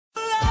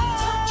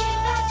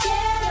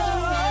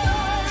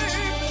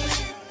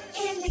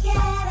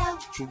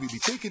So we'll be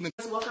taking the...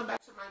 Welcome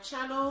back to my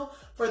channel.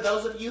 For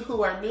those of you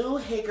who are new,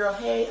 hey girl,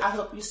 hey, I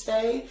hope you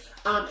stay.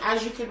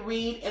 As you can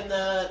read in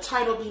the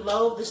title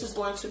below, this is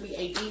going to be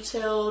a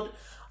detailed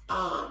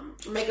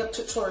makeup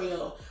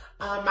tutorial.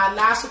 My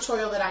last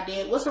tutorial that I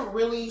did wasn't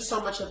really so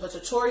much of a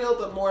tutorial,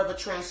 but more of a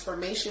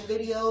transformation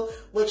video,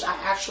 which I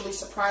actually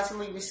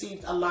surprisingly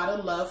received a lot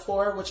of love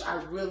for, which I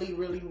really,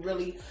 really,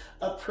 really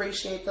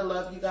appreciate the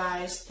love, you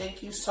guys.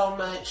 Thank you so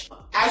much.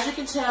 As you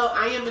can tell,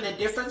 I am in a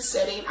different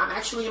setting. I'm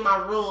actually in my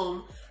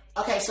room.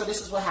 Okay, so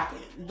this is what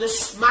happened.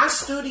 My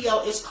studio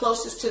is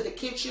closest to the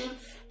kitchen,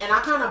 and I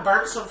kind of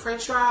burnt some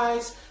french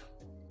fries,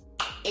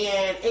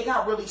 and it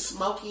got really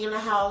smoky in the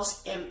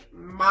house, and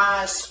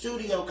my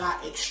studio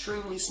got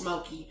extremely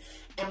smoky,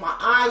 and my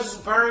eyes was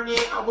burning.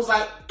 I was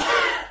like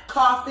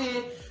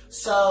coughing.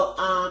 So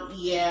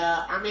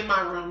yeah, I'm in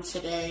my room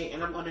today,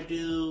 and I'm gonna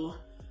do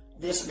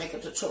this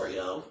makeup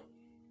tutorial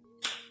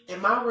in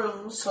my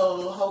room.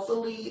 So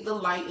hopefully the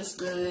light is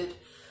good.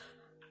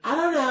 I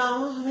don't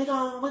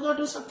know. We're gonna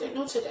do something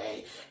new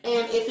today.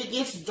 And if it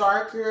gets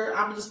darker,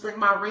 I'm gonna just bring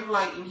my ring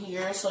light in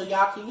here so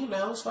y'all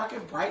can, so I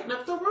can brighten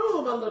up the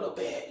room a little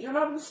bit. You know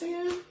what I'm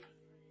saying?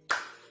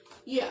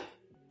 Yeah.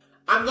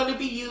 I'm gonna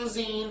be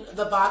using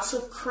the box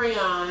of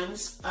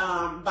crayons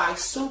by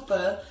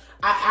Supa.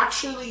 I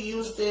actually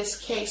used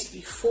this case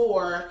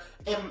before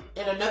in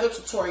another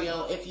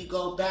tutorial. If you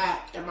go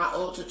back in my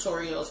old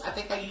tutorials, I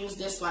think I used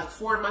this like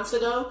 4 months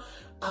ago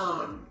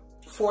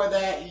for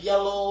that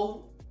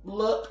yellow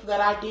look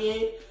that I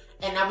did,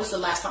 and that was the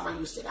last time I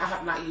used it. I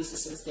have not used it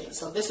since then.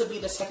 So this will be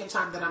the second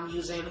time that I'm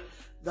using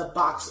the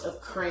box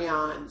of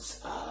crayons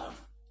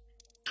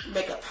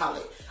makeup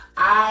palette.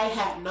 I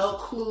had no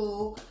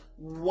clue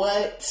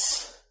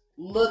what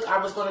look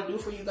I was going to do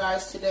for you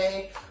guys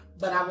today,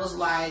 but I was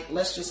like,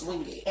 let's just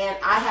wing it. And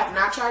I have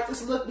not tried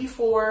this look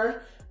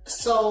before,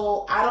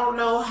 so I don't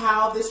know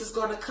how this is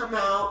going to come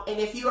out. And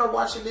if you are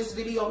watching this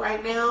video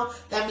right now,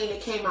 that means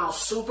it came out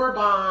super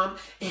bomb,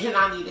 and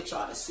I needed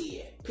y'all to see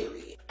it,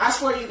 period. I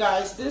swear, you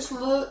guys, this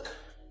look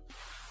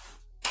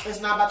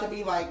is not about to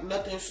be like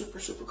nothing super,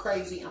 super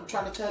crazy. I'm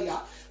trying to tell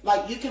y'all.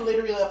 Like, you can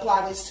literally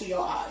apply this to your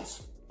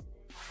eyes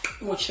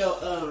with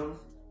your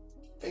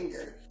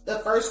finger. The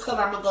first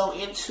color I'm going to go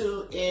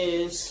into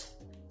is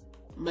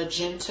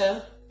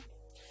magenta.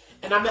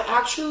 And I'm going to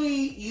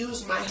actually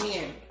use my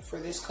hand for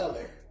this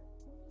color.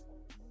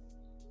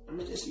 I'm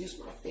going to just use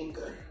my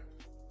finger.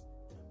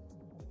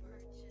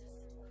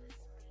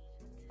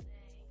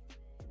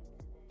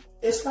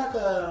 It's like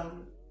a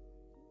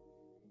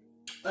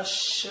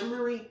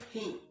shimmery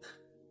pink,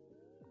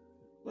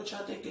 which I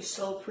think is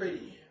so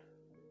pretty.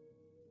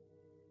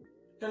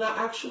 And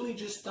I actually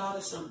just thought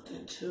of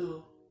something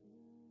too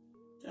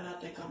that I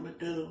think I'm going to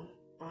do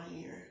on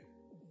here.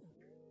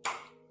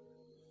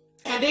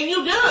 And then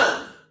you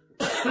done.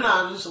 No,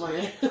 I'm just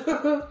playing.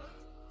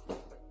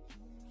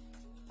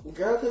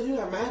 Girl, could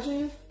you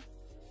imagine?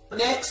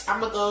 Next,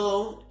 I'm going to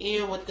go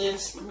in with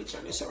this. Let me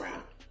turn this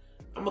around.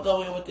 I'm going to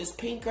go in with this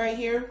pink right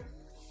here.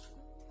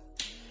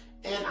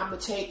 And I'm going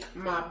to take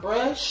my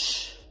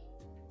brush,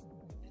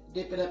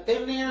 dip it up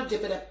in there,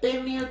 dip it up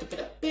in there, dip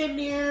it up in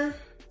there.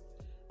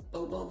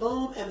 Boom, boom,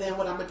 boom. And then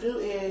what I'm going to do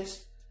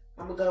is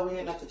I'm going to go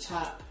in at the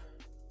top.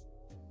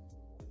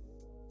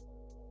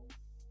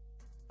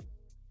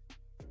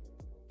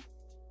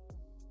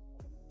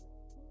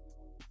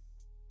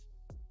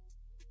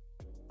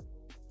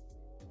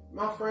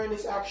 My friend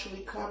is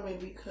actually coming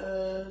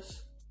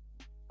because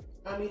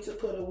I need to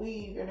put a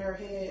weave in her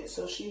head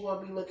so she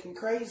won't be looking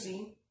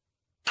crazy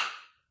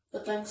for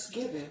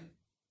Thanksgiving.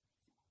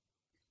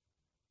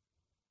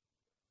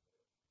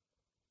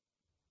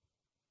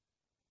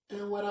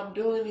 And what I'm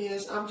doing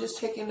is I'm just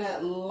taking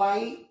that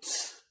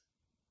light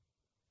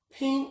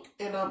pink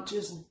and I'm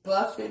just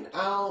buffing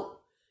out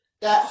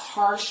that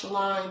harsh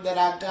line that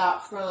I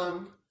got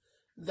from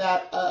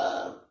that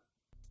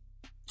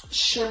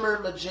shimmer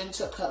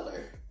magenta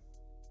color.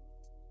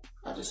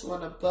 I just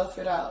want to buff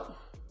it out.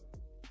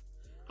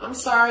 I'm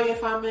sorry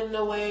if I'm in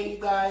the way, you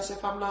guys,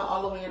 if I'm not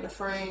all the way in the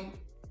frame.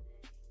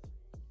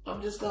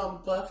 I'm just going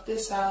to buff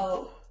this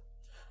out.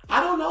 I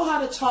don't know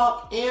how to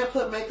talk and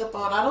put makeup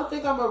on. I don't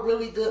think I'm a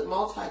really good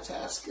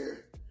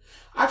multitasker.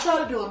 I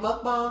tried to do a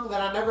mukbang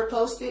that I never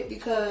posted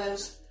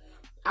because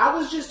I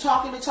was just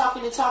talking and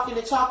talking and talking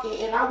and talking,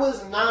 and I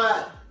was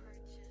not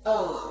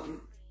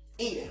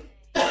eating.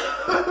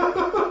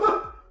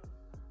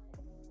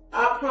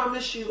 I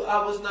promise you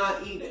I was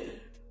not eating.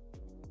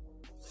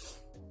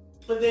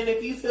 But then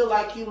if you feel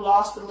like you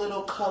lost a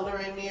little color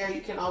in there,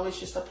 you can always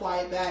just apply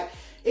it back.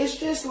 It's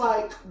just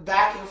like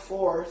back and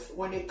forth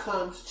when it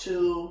comes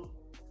to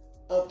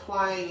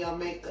applying your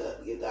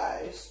makeup, you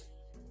guys.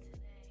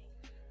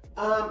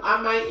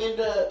 I might end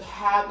up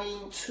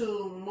having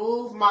to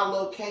move my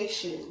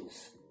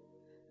locations.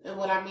 And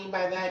what I mean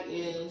by that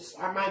is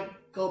I might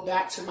go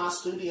back to my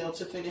studio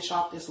to finish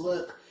off this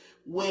look,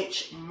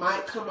 which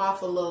might come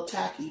off a little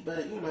tacky,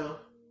 but you know,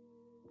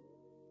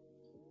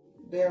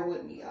 bear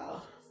with me,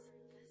 y'all.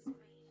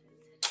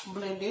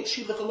 Blended.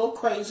 She look a little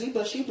crazy,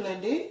 but she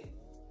blended.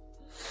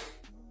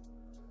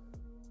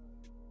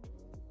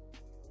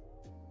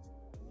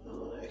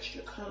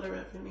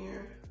 in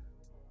here.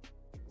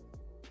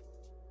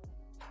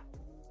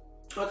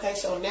 Okay,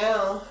 so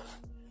now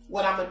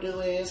what I'm gonna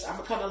do is I'm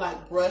gonna kind of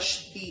like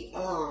brush the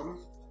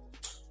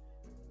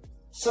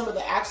some of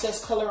the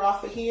excess color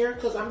off of here,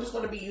 because I'm just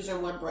gonna be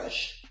using one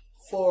brush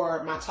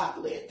for my top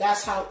lid.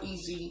 That's how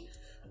easy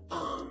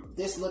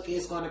this look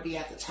is gonna be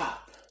at the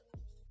top.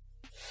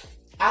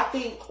 I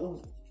think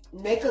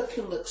makeup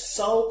can look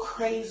so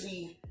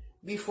crazy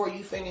before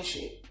you finish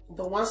it,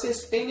 but once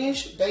it's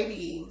finished,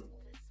 baby,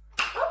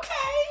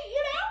 okay,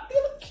 you know,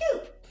 you look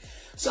cute.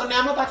 So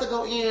now I'm about to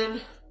go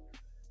in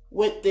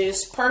with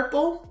this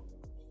purple,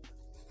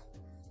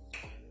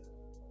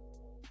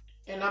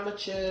 and I'm gonna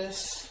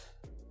just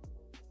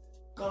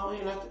go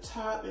in at the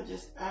top and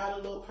just add a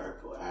little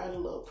purple, add a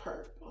little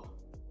purple.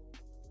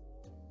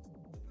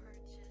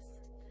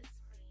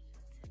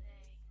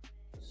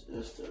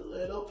 Just a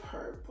little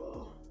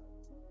purple.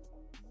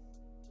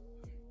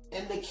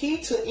 And the key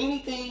to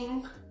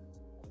anything,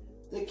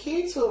 the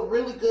key to a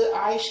really good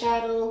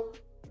eyeshadow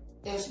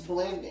is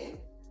blending.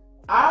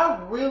 I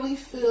really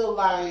feel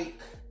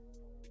like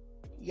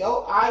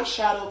your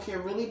eyeshadow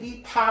can really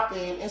be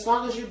popping as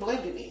long as you're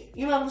blending it.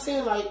 You know what I'm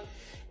saying? Like,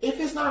 if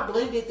it's not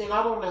blended, then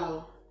I don't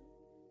know.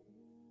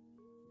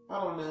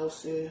 I don't know,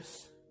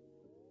 sis.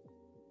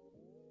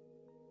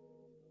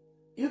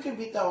 You can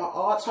be throwing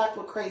all type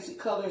of crazy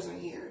colors in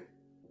here,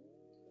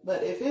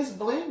 but if it's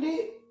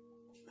blended,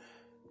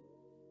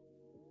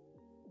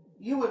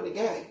 you in the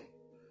game.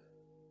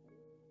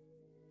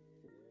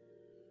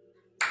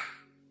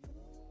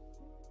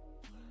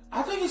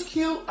 I think it's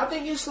cute. I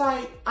think it's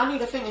like, I need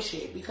to finish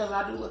it because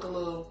I do look a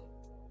little,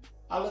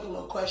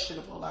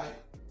 questionable.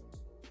 Like,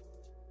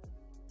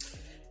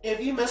 if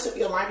you mess up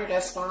your liner,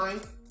 that's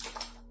fine.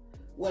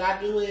 What I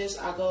do is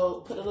I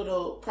go put a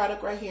little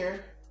product right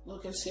here,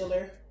 little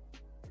concealer.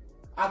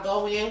 I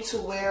go in to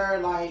where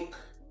like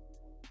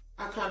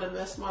I kind of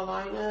mess my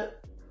line up.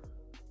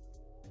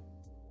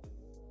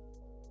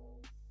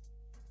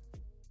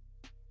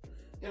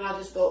 And I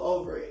just go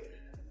over it.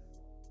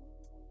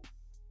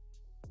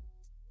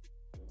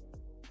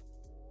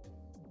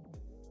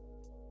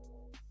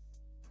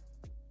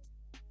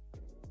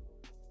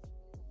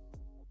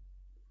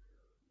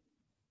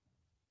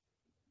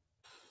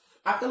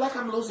 I feel like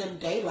I'm losing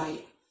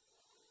daylight.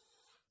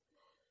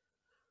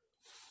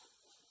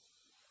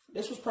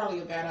 This was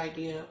probably a bad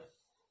idea.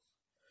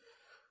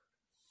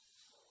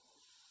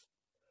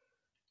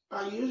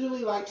 I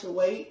usually like to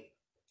wait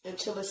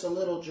until it's a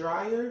little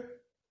drier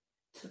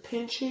to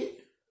pinch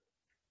it,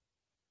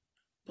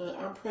 but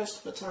I'm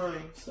pressed for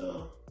time,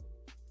 so.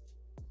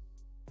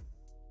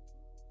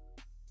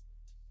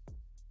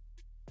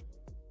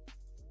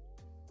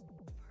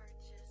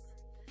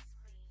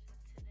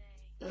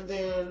 And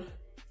then,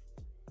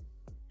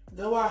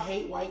 though I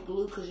hate white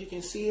glue because you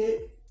can see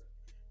it,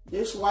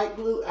 this white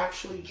glue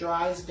actually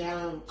dries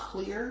down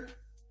clear.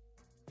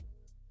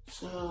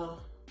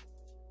 So,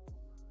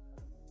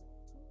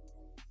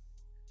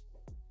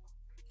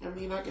 I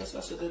mean, I guess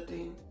that's a good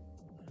thing.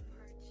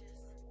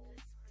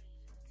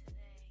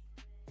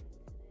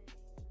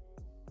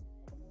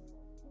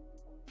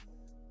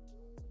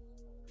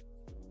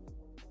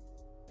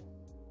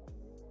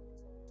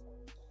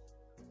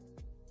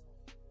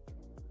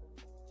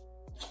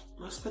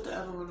 Let's put the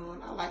other one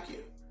on. I like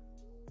it.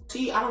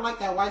 See, I don't like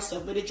that white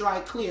stuff, but it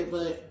dried clear.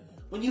 But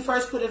when you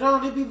first put it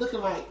on, it be looking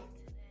like,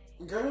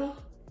 girl.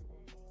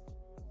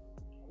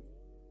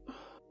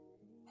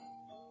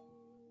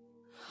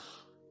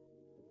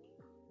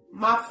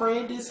 My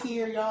friend is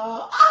here,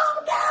 y'all.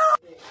 Oh,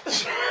 no.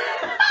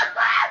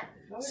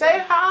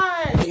 Say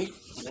hi.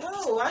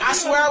 No, I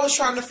swear I was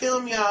trying to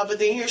film y'all, but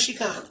then here she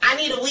comes. I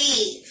need a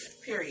weave.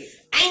 Period.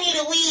 I need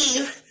a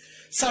weave.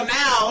 So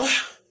now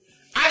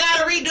I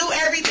gotta redo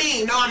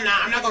everything. No, I'm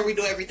not. I'm not gonna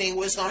redo everything.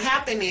 What's gonna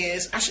happen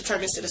is, I should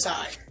turn this to the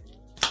side.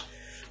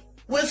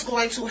 What's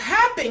going to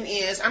happen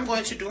is I'm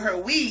going to do her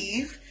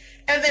weave,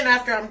 and then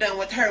after I'm done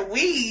with her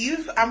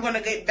weave, I'm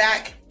gonna get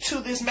back to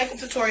this makeup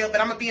tutorial,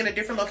 but I'm gonna be in a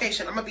different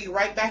location. I'm gonna be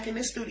right back in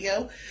this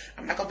studio.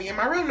 I'm not gonna be in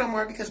my room no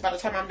more because by the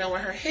time I'm done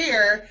with her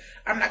hair,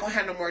 I'm not gonna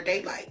have no more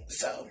daylight.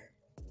 So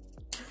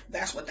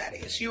that's what that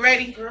is. You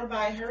ready? Girl,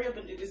 bye. Hurry up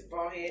and do this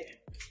bald head.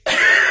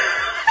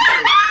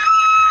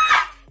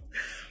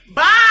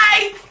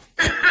 Bye.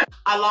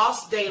 I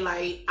lost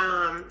daylight.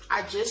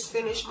 I just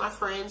finished my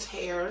friend's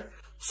hair,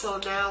 so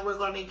now we're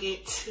going to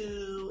get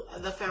to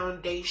the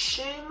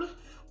foundation.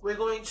 We're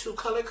going to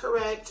color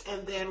correct,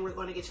 and then we're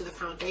going to get to the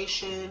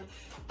foundation,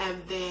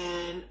 and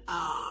then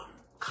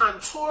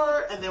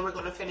contour, and then we're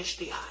going to finish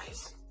the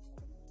eyes.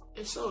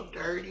 It's so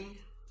dirty.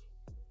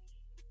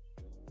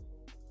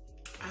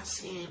 I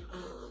seen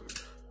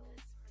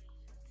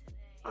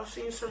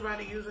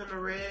somebody using the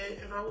red,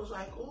 and I was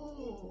like,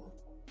 ooh,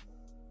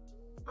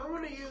 I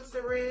want to use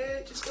the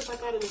red just because I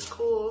thought it was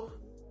cool.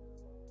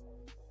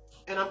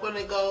 And I'm going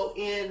to go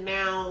in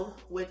now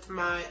with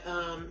my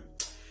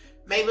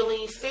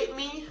Maybelline Fit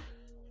Me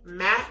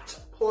Matte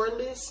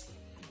Poreless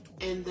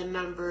in the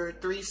number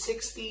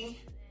 360.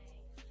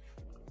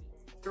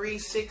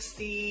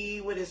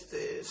 360, what is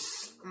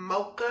this?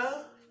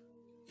 Mocha.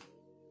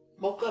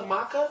 Mocha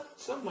Maca?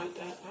 Something like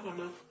that. I don't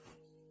know.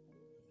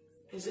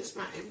 Is this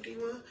my empty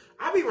one?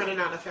 I be running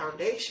out of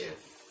foundation.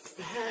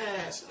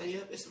 Yes. Oh,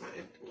 yep, it's my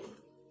empty one.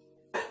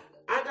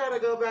 I gotta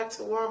go back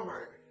to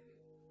Walmart.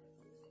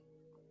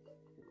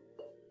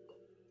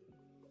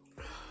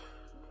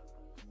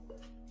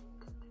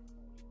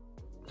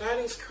 That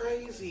is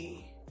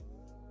crazy.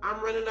 I'm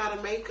running out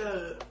of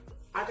makeup.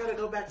 I gotta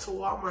go back to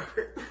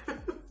Walmart.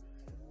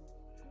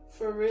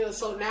 For real.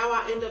 So now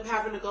I end up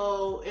having to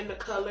go in the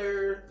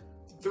color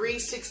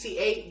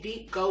 368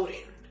 Deep Golden.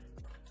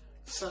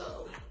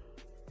 So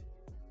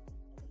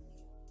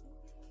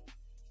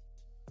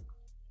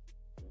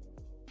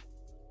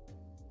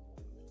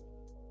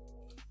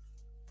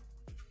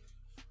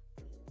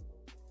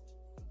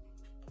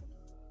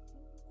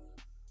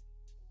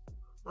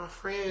my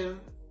friend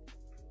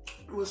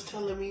was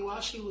telling me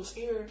while she was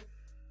here,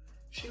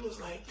 she was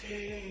like,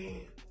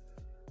 dang,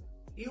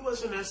 you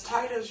wasn't as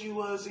tight as you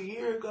was a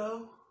year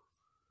ago.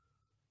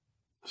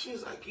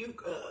 She's like, you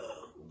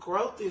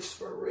growth is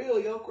for real.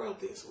 Your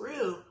growth is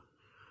real.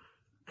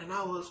 And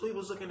we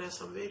was looking at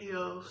some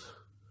videos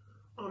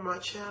on my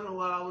channel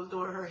while I was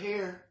doing her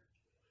hair.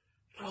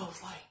 And I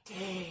was like,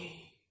 dang,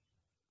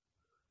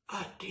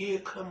 I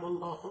did come a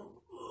long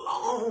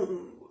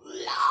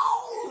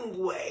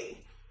way.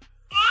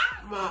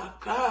 My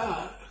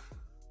God.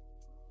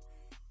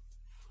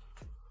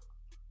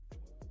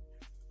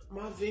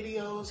 My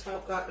videos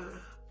have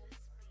gotten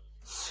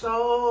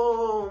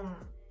so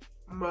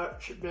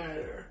much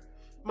better.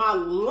 My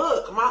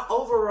look, my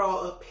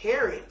overall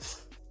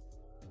appearance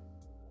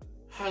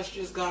has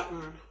just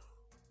gotten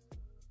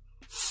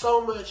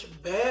so much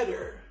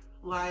better.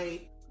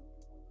 Like,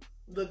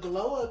 the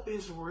glow up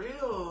is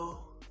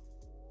real.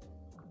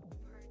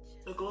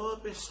 The glow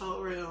up is so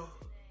real.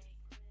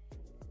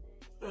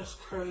 That's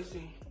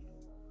crazy.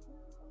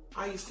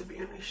 I used to be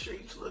in the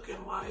streets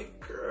looking like,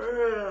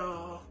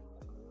 girl,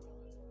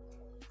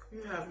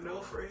 you have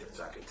no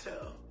friends, I can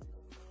tell.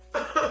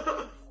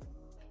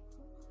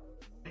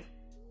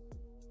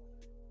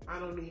 I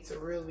don't need to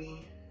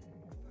really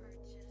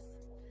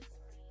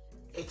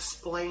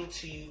explain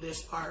to you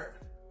this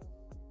part.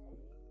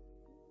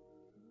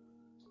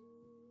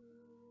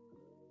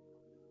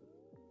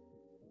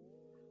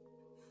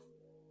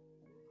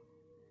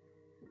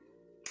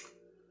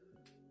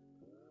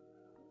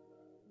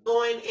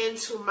 Going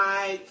into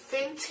my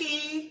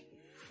Fenty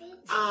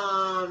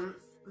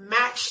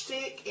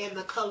matchstick in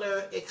the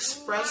color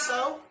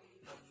Espresso.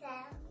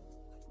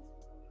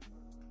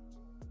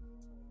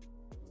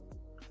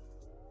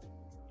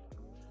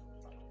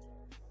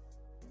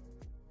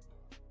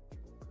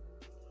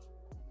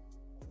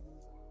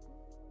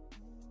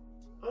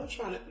 I'm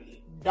trying to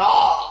be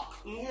dark.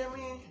 You hear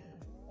me?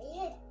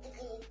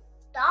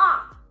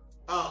 Dark.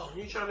 Oh,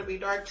 you trying to be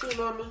dark too,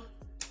 mama?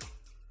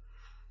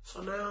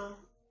 So now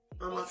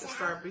I'm about to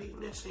start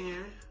beating this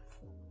in.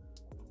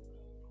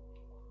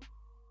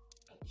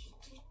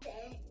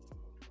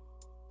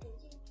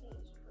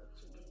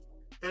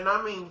 And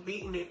I mean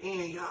beating it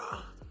in,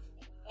 y'all.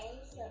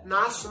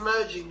 Not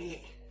smudging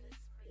it.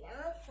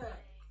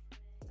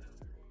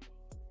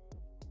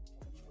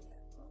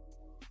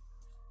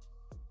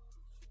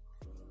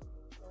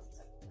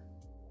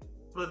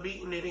 But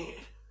beating it in.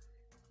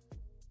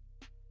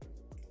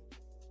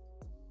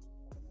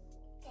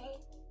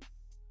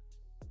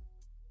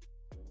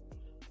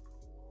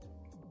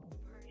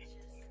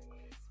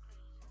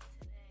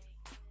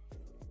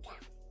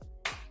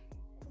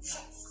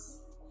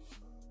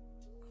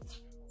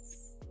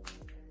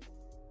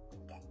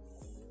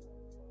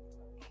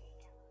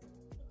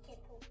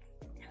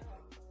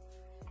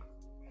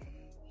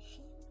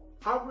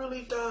 I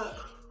really thought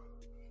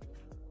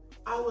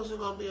I wasn't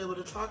going to be able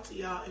to talk to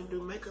y'all and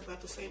do makeup at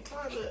the same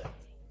time, but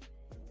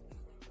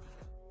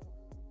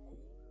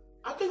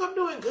I think I'm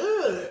doing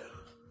good.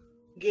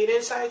 Get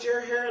inside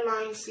your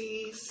hairline,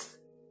 sis.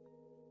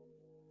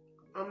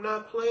 I'm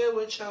not playing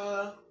with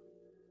y'all.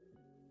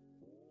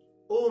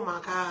 Oh my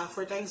God,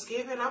 for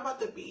Thanksgiving, I'm about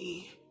to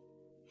be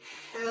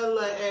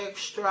hella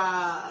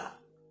extra.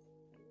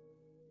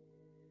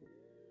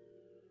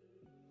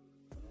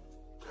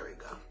 There we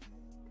go.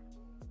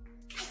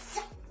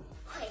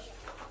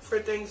 For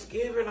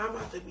Thanksgiving, I'm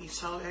about to be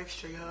so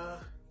extra, y'all.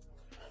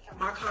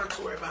 My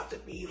contour about to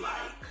be like,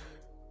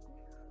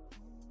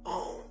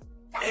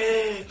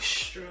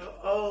 extra.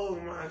 Oh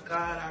my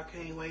God, I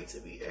can't wait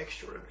to be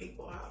extra in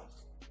people's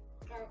house.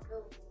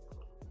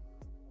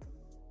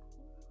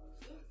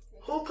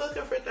 Who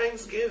cooking for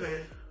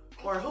Thanksgiving?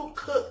 Or who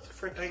cooked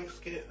for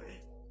Thanksgiving?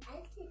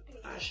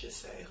 I should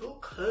say, who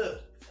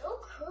cooked? Who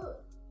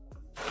cooked?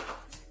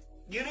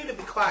 You need to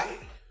be quiet.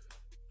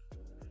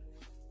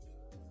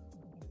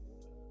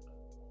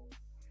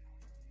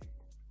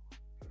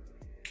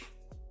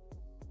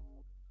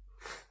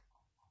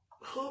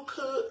 Who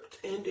cooked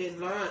and did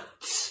not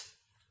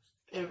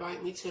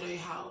invite me to their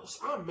house?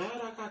 I'm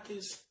mad I got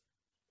this.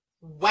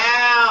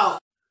 Wow.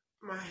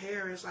 My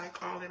hair is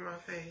like all in my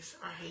face.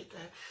 I hate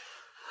that.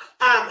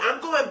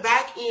 I'm going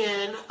back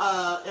in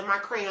my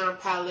crayon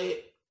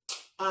palette.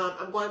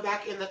 I'm going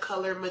back in the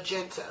color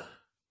magenta.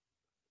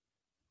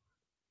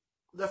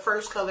 the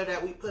first color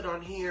that we put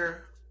on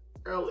here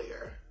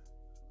earlier.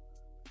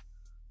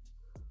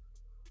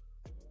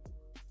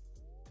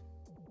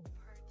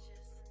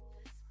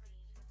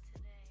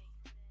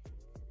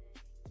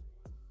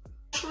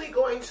 Actually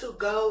going to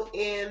go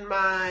in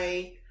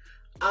my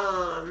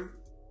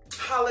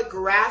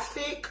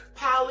holographic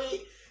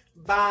palette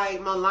by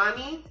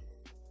Milani.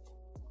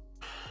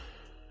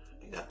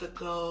 I got the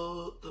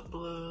gold, the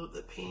blue,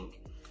 the pink,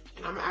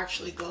 and I'm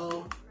actually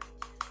go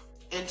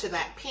into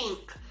that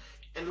pink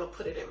and I'm gonna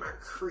put it in my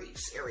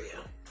crease area.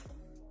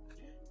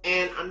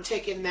 And I'm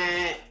taking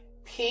that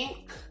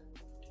pink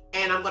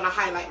and I'm gonna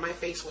highlight my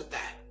face with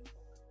that.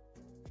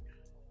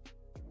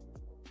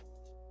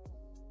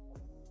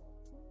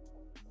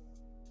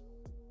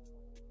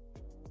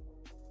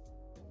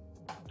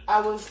 I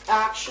was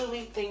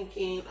actually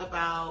thinking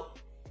about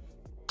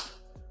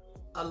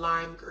a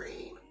lime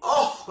green.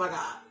 Oh my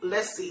God,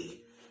 let's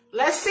see.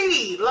 Let's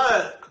see,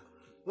 look.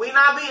 We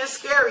not being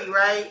scary,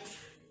 right?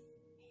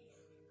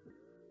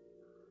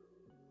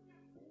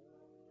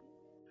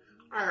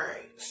 All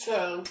right,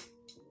 so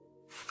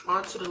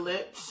onto the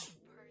lips.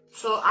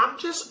 So I'm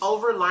just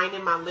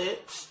overlining my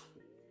lips.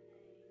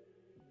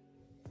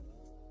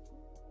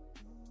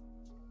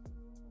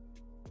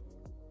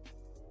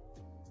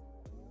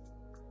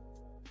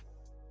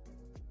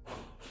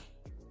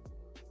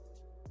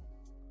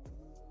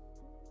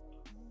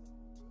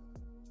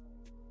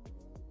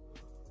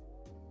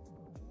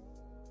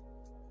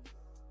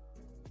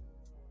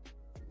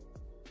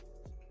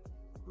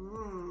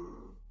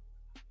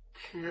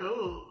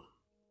 Cute.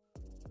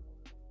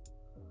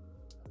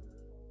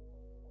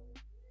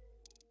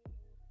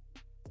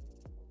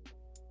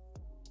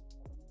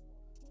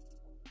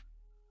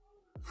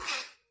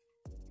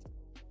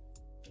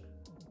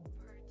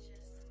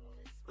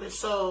 And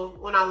so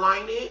when I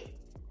line it,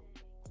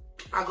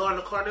 I go in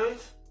the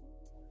corners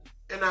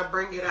and I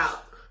bring it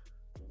out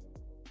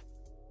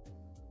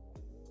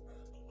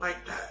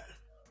like that.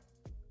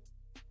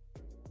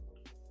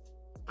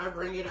 I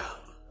bring it out.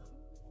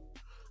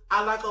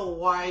 I like a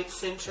wide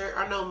center.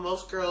 I know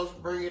most girls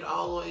bring it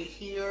all the way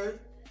here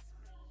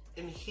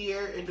and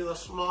do a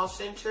small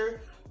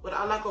center, but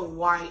I like a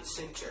wide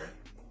center.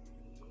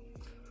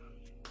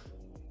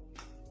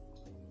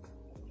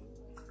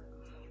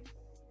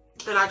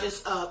 And I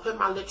just put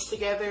my lips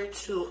together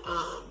to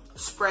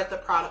spread the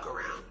product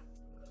around.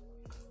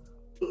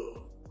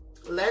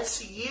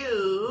 Let's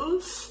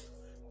use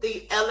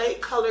the LA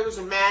Colors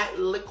Matte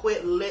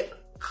Liquid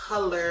Lip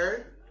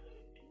Color.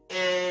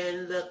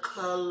 And the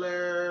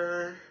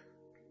color,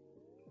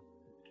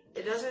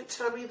 it doesn't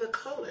tell me the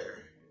color.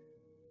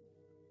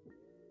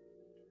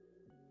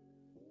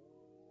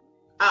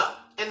 Oh,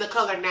 and the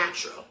color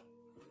Natural.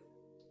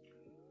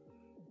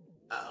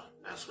 Oh,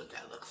 that's what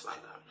that looks like.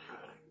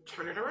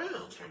 Turn it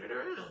around, turn it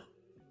around.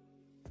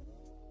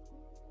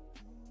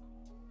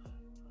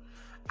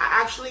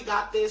 I actually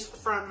got this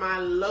from my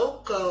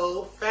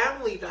local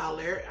Family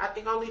Dollar. I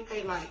think I only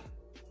paid like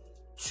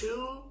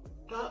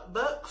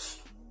 $2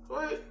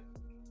 for it.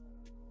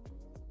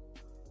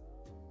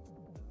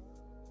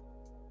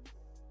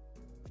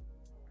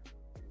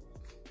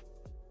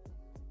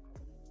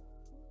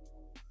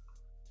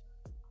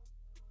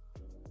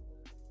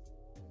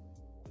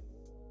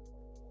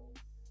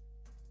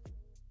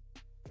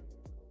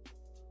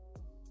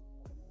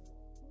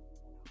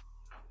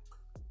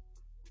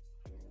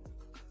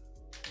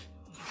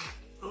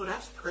 Oh,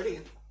 that's pretty.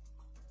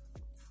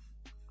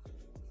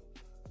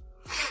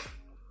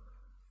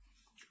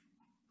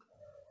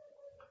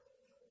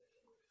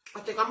 I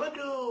think I'm gonna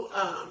do,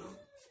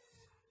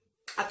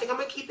 I think I'm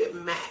gonna keep it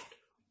matte.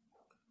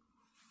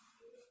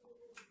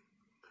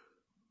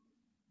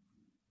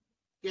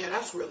 Yeah,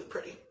 that's really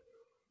pretty.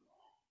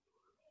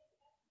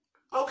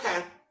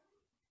 Okay.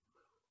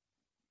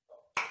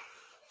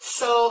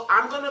 So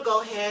I'm gonna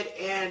go ahead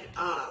and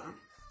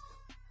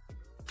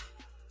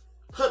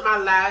put my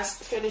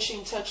last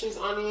finishing touches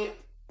on it.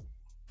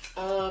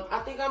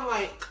 I think I'm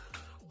like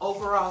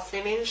overall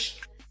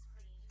finished.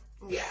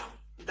 Yeah,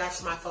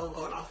 that's my phone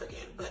going off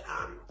again. But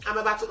I'm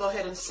about to go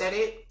ahead and set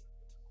it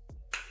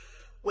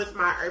with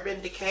my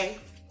Urban Decay.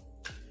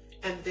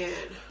 And then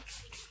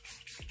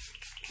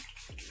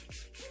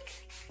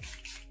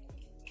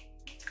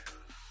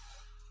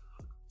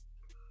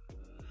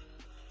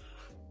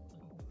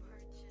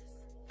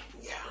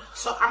yeah,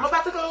 so I'm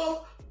about to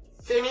go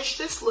finish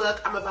this look.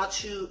 I'm about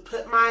to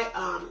put my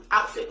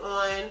outfit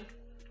on,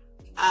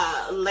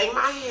 lay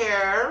my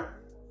hair,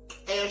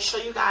 and show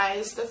you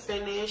guys the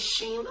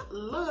finishing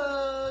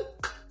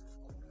look.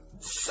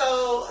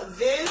 So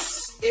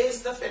this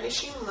is the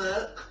finishing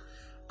look.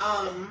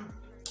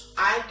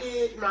 I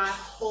did my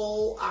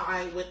whole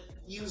eye with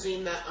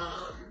using the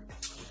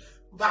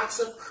box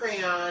of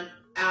Crayon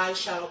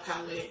eyeshadow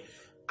palette.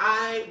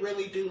 I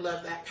really do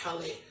love that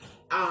palette.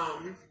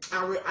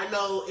 I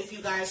know if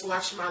you guys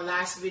watched my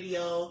last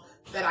video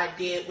that I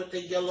did with the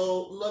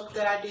yellow look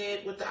that I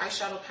did with the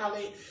eyeshadow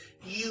palette,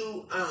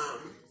 you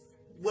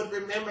would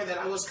remember that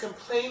I was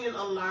complaining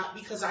a lot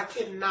because I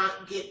could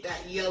not get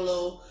that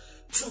yellow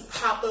to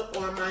pop up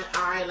on my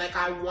eye like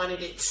I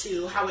wanted it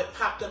to, how it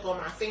popped up on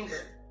my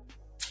finger.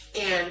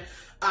 And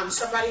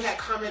somebody had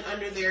comment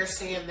under there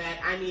saying that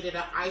I needed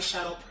an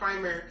eyeshadow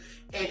primer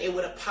and it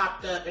would have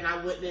popped up and I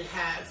wouldn't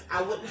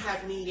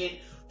have needed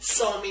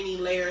so many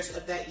layers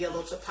of that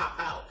yellow to pop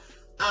out.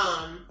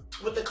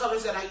 With the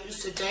colors that I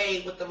use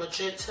today, with the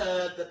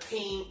magenta, the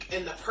pink,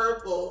 and the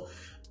purple,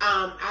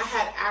 I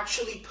had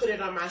actually put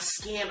it on my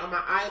skin, on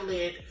my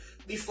eyelid,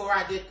 before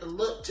I did the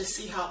look to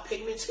see how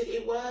pigmented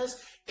it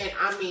was. And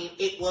I mean,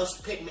 it was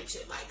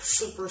pigmented, like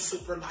super,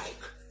 super, like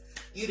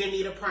you didn't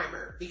need a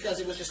primer because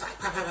it was just like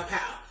pow, pow, pow,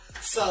 pow.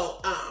 So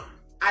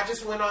I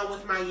just went on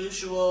with my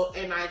usual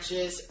and I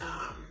just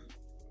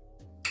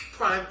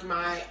primed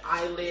my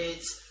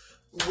eyelids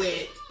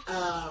with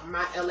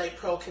my LA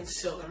Pro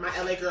Concealer, my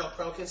LA Girl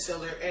Pro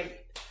Concealer. And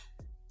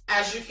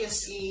as you can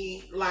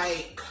see,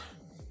 like,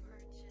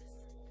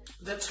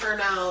 the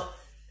turnout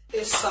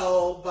is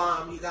so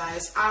bomb, you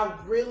guys. I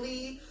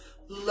really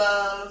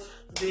love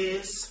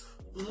this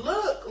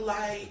look.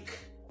 Like,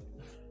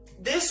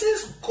 this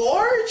is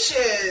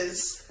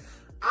gorgeous.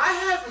 I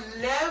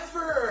have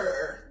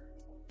never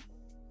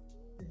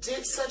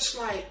did such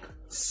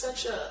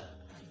a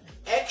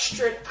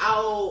extra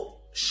out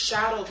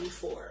shadow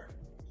before.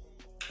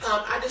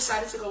 I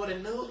decided to go with a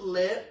nude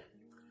lip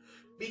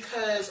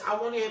because I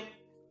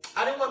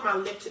didn't want my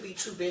lip to be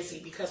too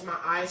busy because my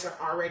eyes are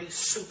already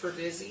super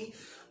busy.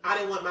 I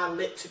didn't want my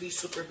lip to be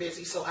super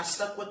busy, so I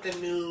stuck with the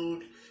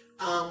nude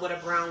with a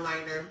brown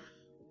liner.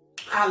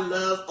 I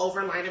love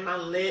overlining my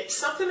lips.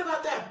 Something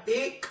about that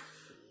big,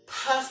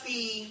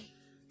 puffy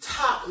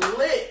top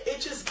lip,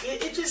 it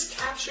just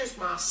captures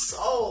my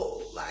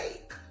soul.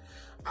 Like,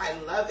 I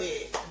love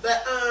it.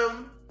 But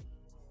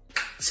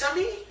tell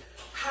me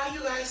how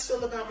you guys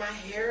feel about my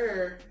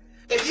hair.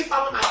 If you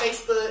follow my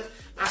Facebook,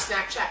 my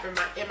Snapchat,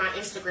 and my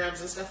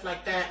Instagrams and stuff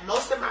like that,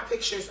 most of my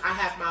pictures I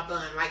have my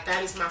bun. Like,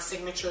 that is my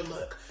signature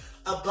look.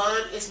 A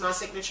bun is my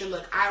signature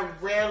look. I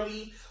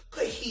rarely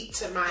put heat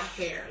to my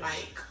hair,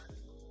 like,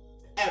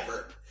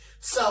 ever.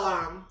 So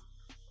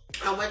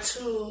I went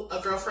to a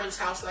girlfriend's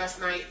house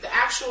last night.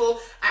 I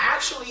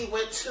actually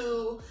went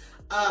to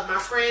my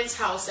friend's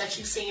house that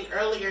you seen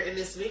earlier in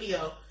this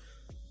video.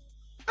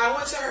 I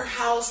went to her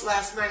house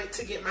last night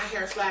to get my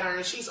hair flat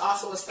ironed. She's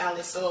also a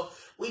stylist, so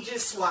we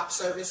just swap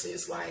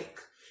services, like,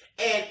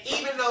 and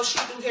even though she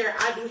do hair,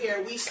 I do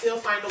hair, we still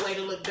find a way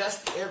to look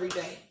dusty every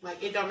day.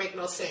 Like, it don't make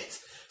no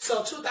sense.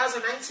 So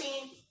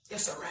 2019,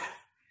 it's a wrap.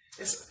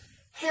 It's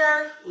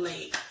hair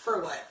late.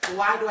 For what?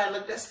 Why do I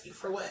look dusty?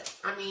 For what?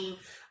 I mean,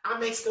 I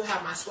may still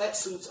have my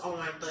sweatsuits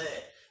on,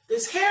 but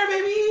this hair,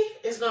 baby,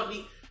 is gonna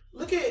be,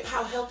 look at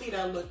how healthy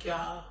that look,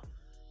 y'all.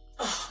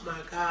 Oh my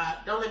God.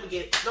 Don't let me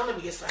get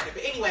started.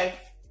 But anyway,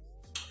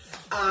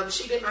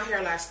 she did my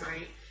hair last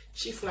night.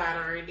 She flat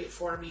ironed it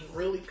for me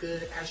really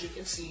good, as you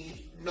can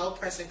see. No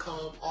pressing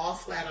comb, all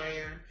flat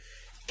iron.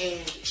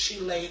 And she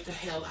laid the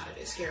hell out of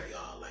this hair,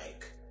 y'all.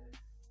 Like,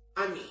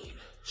 I mean,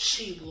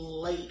 she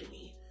laid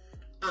me.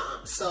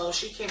 So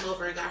she came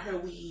over and got her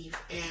weave,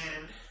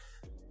 and,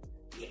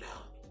 you know,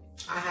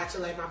 I had to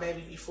lay my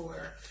baby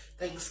before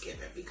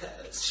Thanksgiving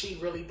because she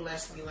really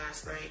blessed me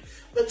last night.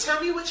 But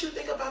tell me what you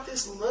think about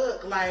this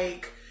look.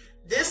 Like,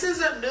 this is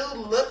a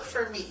new look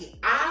for me.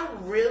 I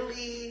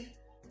really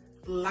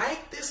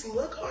like this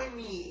look on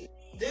me.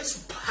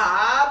 This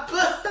bob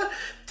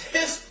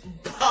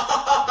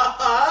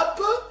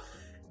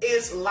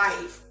is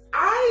life.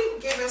 I'm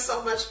giving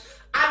so much.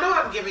 I know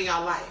I'm giving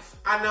y'all life.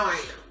 I know I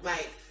am.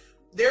 Like,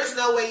 there's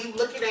no way you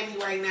looking at me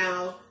right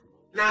now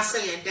not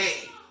saying,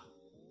 dang,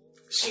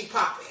 she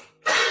popping.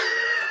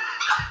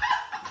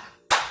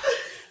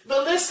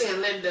 But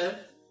listen, Linda,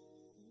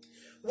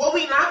 what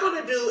we not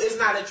going to do is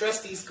not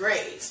address these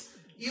grays.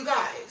 You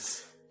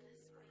guys,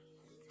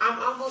 I'm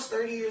almost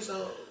 30 years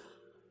old.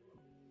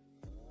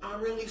 I'm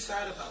really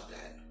sad about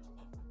that.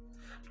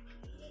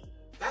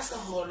 That's a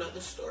whole nother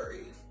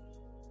story.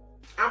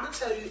 I'm going to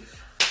tell you,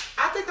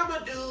 I think I'm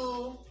going to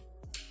do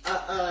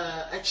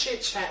a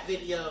chit chat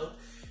video,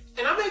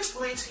 and I'm going to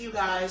explain to you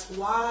guys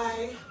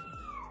why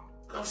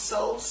I'm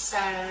so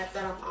sad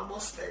that I'm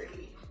almost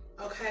 30.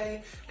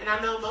 Okay, and I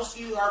know most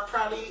of you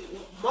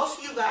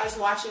guys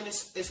watching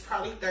is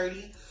probably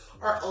 30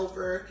 or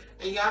over,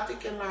 and y'all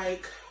thinking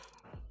like,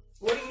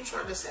 what are you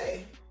trying to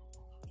say?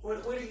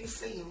 What are you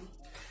saying?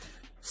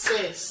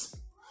 Sis,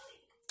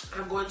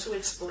 I'm going to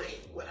explain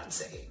what I'm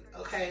saying,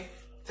 okay?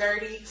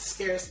 30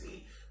 scares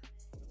me.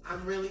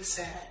 I'm really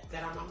sad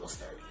that I'm almost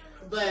 30.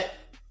 But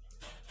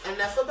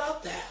enough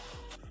about that.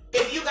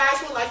 If you guys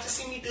would like to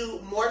see me do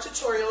more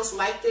tutorials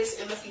like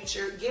this in the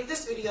future, give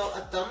this video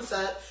a thumbs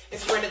up.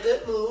 If you're in a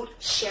good mood,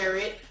 share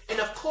it. And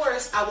of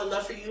course, I would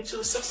love for you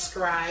to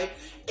subscribe.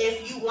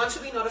 If you want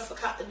to be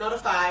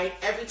notified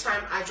every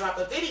time I drop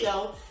a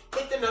video,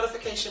 hit the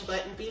notification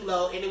button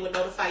below and it will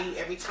notify you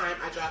every time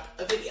I drop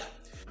a video.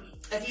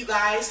 If you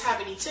guys have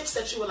any tips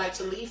that you would like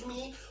to leave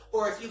me,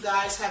 or if you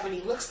guys have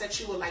any looks that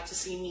you would like to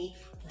see me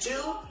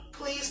do,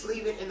 please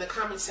leave it in the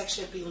comment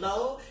section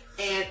below,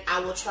 and I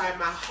will try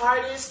my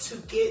hardest to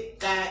get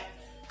that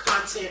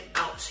content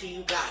out to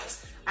you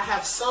guys. I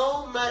have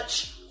so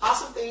much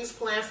awesome things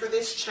planned for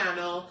this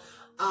channel.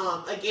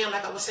 Again,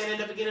 like I was saying in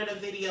the beginning of the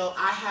video,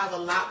 I have a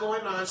lot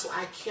going on, so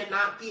I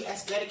cannot be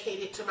as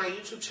dedicated to my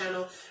YouTube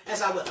channel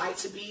as I would like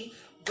to be.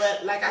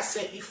 But like I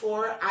said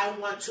before, I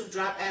want to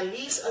drop at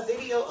least a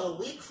video a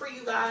week for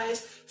you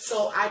guys,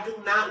 so I do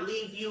not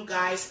leave you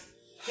guys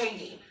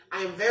hanging.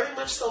 I am very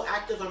much so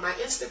active on my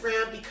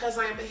Instagram. Because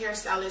I am a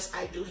hairstylist,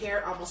 I do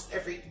hair almost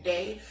every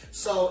day.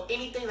 So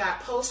anything that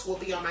I post will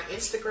be on my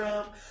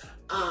Instagram.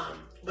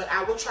 But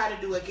I will try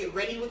to do a get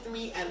ready with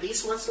me at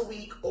least once a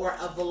week, or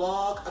a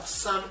vlog of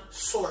some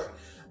sort.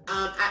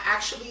 I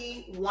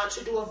actually want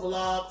to do a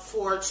vlog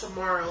for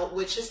tomorrow,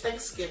 which is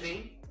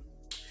Thanksgiving.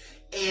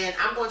 And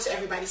I'm going to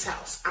everybody's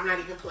house. I'm not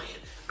even playing.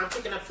 I'm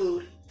picking up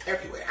food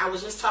everywhere. I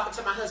was just talking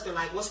to my husband,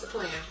 like, what's the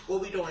plan?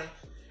 What we doing?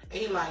 And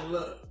he like,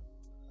 look,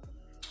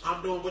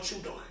 I'm doing what you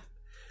doing.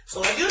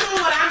 So if you know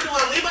what I'm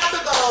doing, we about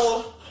to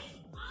go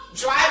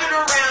driving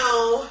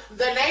around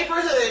the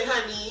neighborhood,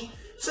 honey,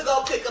 to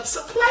go pick up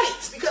some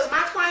plates, because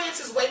my clients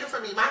is waiting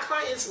for me. My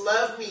clients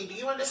love me. Do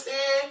you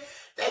understand?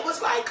 They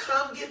was like,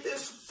 come get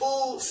this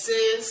food,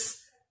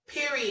 sis,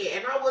 period.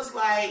 And I was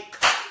like,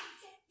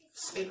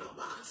 say no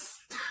mas.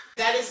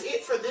 That is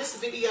it for this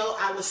video.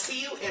 I will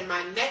see you in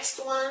my next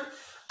one.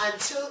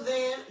 Until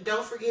then,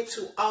 don't forget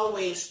to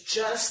always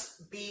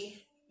just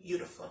be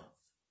beautiful.